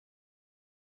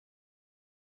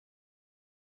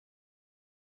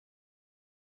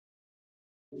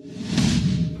Let's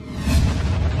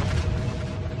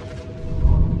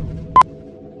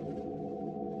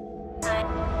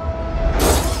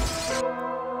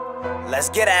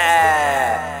get it.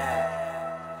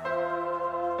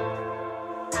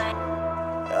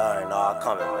 Y'all already know I'm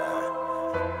coming, man.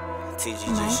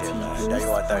 TGG shit, man.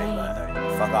 3130,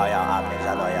 man. Fuck all y'all hot niggas,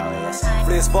 I know y'all is.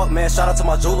 Free as fuck, man. Shout out to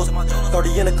my jeweler.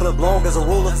 30 in the clip, long as a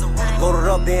ruler. Loaded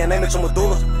up, then name it your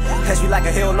medulla. Catch me like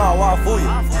a hell no, I'll fool you.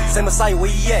 Say Messiah,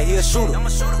 where he at? He a shooter.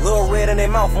 Little red in their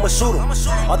mouth, I'm a shooter.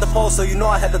 Off the post, so you know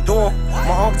I had to do him.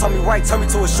 My uncle told me right, turn me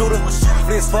to a shooter.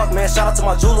 Free as fuck, man. Shout out to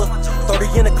my jeweler.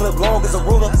 30 in the clip, long as a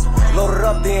ruler. Loaded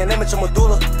up, then name it your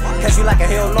medulla. Catch me like a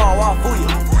hell no, I'll fool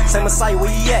you. Say Messiah, where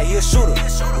he at? He a shooter.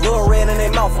 Little red in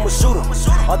their mouth, I'm a shooter.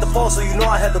 Off the post, so you know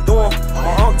I had to do him.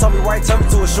 My uncle told me right, turn me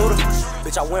to a shooter.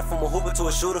 Bitch, I went from a hooper to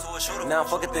a shooter. Now I'm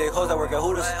fucking thick hoes that work at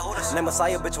Hooters. Name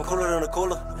Messiah, bitch, I'm cooler than a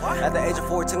cooler. At the age of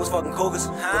 14 was fucking cougars.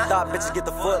 The thought bitches get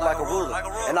the foot like a ruler.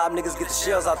 And all niggas get the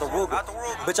shells out the Ruger.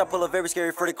 Bitch, I pull a very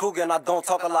scary Freddy Krueger and I don't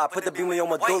talk a lot. Put the beam on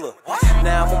my medulla.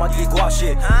 Now I'm on my geek guap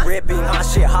shit. Red beam, hot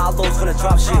shit. Hollows gonna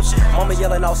drop shit. Mama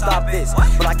yelling out, stop this.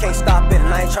 But I can't stop it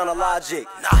and I ain't tryna logic.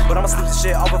 But I'ma sleep the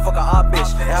shit off and fuck a hot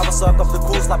bitch. And I'ma suck up the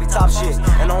cool sloppy top shit.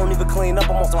 And I don't even clean up,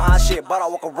 I'm on some hot shit. But I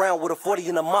walk around with a 40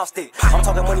 in a mop stick. I'm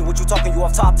talking money, what you talking, you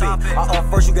off topic.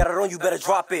 First you got it on, you better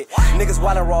drop it. Niggas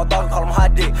wildin' raw dog, call them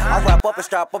hot dick. I wrap up and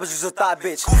strap up as you just thought,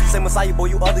 bitch. Say Messiah, boy,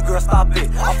 you ugly girl, stop it.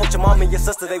 I fucked your mom and your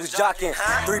sister, they was jocking.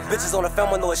 3 bitches on the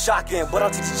film, I know it's shocking. But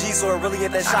I'm TGG, so it really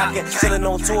ain't that shocking. Chillin'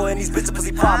 on tour and these bitches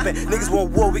pussy poppin'. Niggas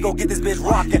want war, we gon' get this bitch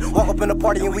rockin'. Walk up in the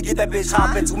party and we get that bitch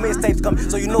hoppin'. 2 mixtapes come,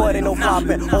 so you know it ain't no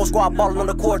floppin'. Whole squad ballin' on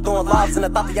the court, throwing lobs. And the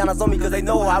Tatiana's on me, cause they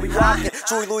know how we rockin'.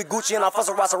 Chewy, Louis, Gucci, and I fuss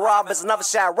with Ross and Robbins. Another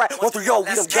shot right, 1 through yo,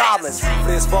 we them goblins.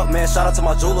 Free as fuck, man, shout out to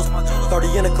my jeweler.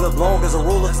 30 in the clip, long as a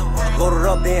ruler. Loaded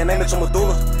up, then name it your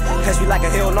medulla. Catch me like a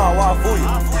hell no, I'll fool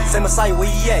you. Say Messiah, where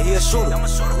he at? He a shooter.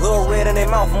 Little red in their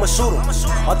mouth, I'm a shooter.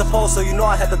 Off the post, so you know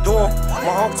I had to do him.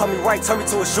 My uncle told me right, turn me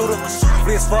to a shooter.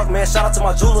 Free as fuck, man, shout out to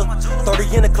my jeweler.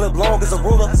 30 in the clip, long as a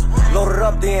ruler. Loaded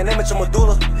up, then name it your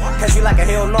medulla. Catch me like a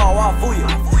hell no, I'll fool you.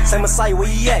 Say Messiah, where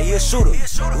he at? He a shooter.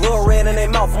 Little red in their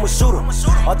mouth, I'm a shooter.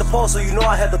 Off the post, so you know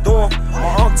I had to do him.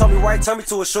 My uncle told me right, turn me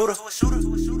to a shooter.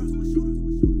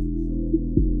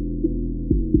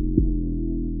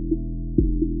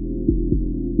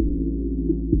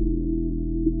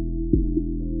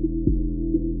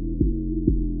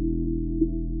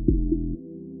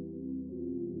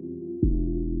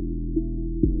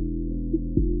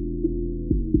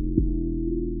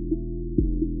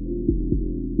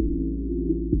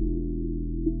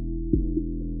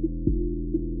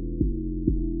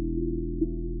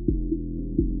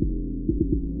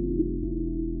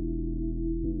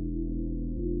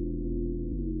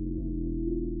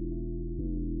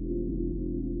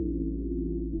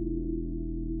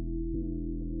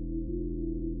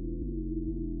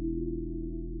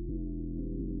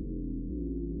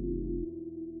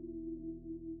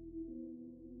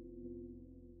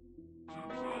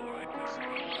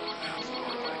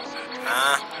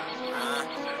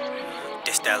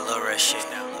 This that little red shit.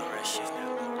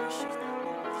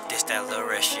 This that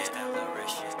little red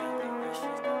shit.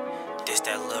 This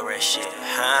that little red shit,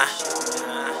 huh?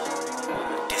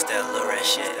 This that little red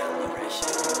shit.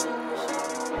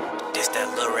 This that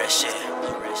little red shit.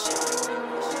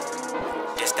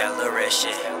 This that little red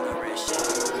shit.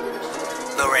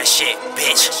 Little red shit,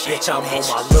 bitch. Bitch, I'm on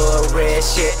my little red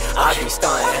shit. I be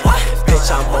stunning. Bitch,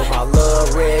 I'm on my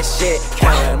little red shit.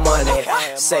 Counting money.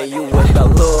 Say you with the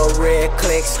little red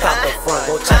clicks. Stop the front,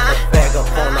 go check the bag up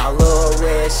on our little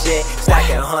red shit.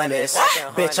 Stacking hundreds.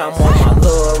 Bitch, I'm on my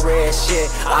little red shit.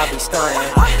 I be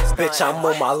stunning. Bitch, I'm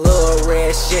on my little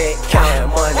red shit. Counting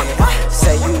money.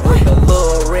 Say you with the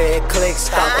little red clicks.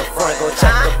 Stop the front, go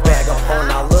check the bag up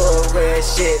on our little red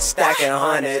shit. Stacking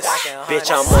hundreds. Bitch,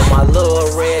 I'm on my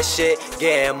little red shit.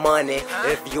 Getting money.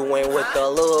 If you ain't with the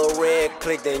little red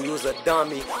click, then you's a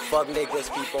dummy. Fuck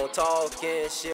niggas, keep on talking shit.